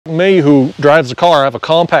Me who drives a car, I have a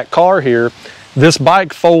compact car here, this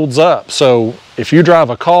bike folds up. So if you drive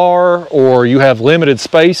a car or you have limited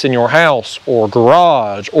space in your house or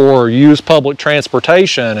garage or use public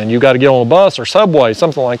transportation and you got to get on a bus or subway,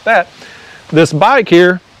 something like that, this bike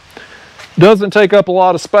here doesn't take up a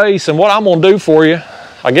lot of space. And what I'm going to do for you,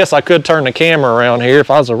 I guess I could turn the camera around here. If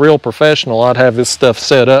I was a real professional, I'd have this stuff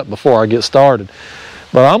set up before I get started.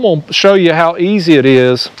 But I'm going to show you how easy it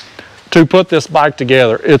is to put this bike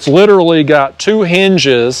together. It's literally got two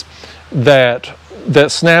hinges that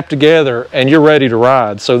snap together and you're ready to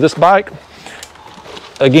ride. So this bike,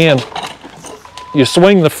 again, you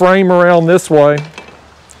swing the frame around this way.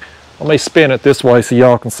 Let me spin it this way so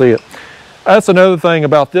y'all can see it. That's another thing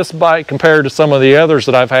about this bike compared to some of the others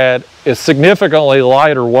that I've had. It's significantly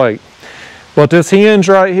lighter weight. But this hinge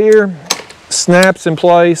right here snaps in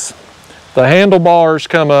place. The handlebars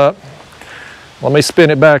come up. Let me spin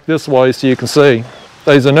it back this way so you can see.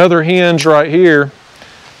 There's another hinge right here.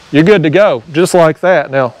 You're good to go, just like that.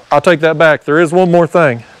 Now, I'll take that back. There is one more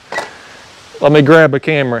thing. Let me grab a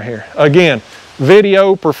camera here. Again,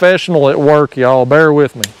 video professional at work, y'all. Bear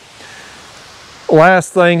with me.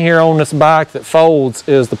 Last thing here on this bike that folds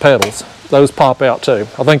is the pedals. Those pop out too.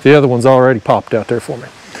 I think the other one's already popped out there for me.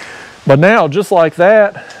 But now, just like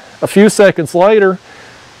that, a few seconds later,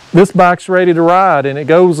 this bike's ready to ride, and it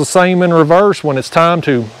goes the same in reverse when it's time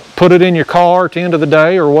to put it in your car at the end of the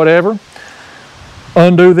day or whatever.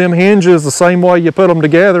 Undo them hinges the same way you put them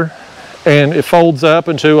together, and it folds up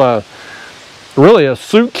into really a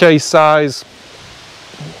suitcase size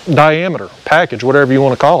diameter package, whatever you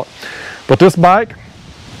want to call it. But this bike,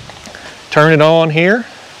 turn it on here,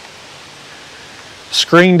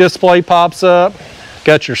 screen display pops up,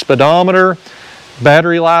 got your speedometer,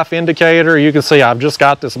 battery life indicator. You can see I've just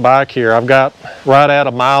got this bike here. I've got right at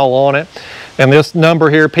a mile on it. And this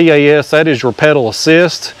number here, PAS, that is your pedal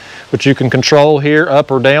assist, which you can control here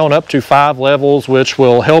up or down up to 5 levels, which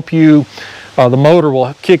will help you, the motor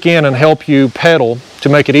will kick in and help you pedal to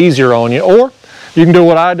make it easier on you. Or you can do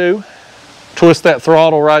what I do, twist that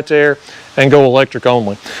throttle right there and go electric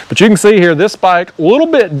only. But you can see here, this bike, a little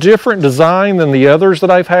bit different design than the others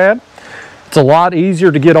that I've had. It's a lot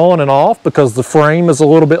easier to get on and off because the frame is a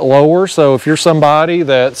little bit lower. So if you're somebody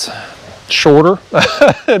that's shorter,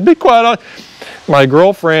 it'd be quite honest. My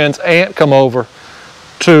girlfriend's aunt come over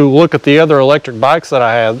to look at the other electric bikes that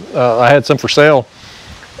I had. I had some for sale.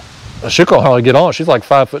 She couldn't hardly get on. She's like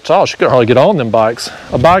 5 foot tall. She couldn't hardly get on them bikes.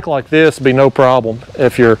 A bike like this would be no problem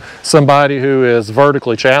if you're somebody who is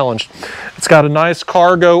vertically challenged. It's got a nice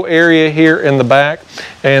cargo area here in the back.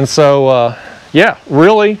 And so, yeah,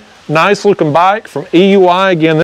 really nice looking bike from EUI. Again,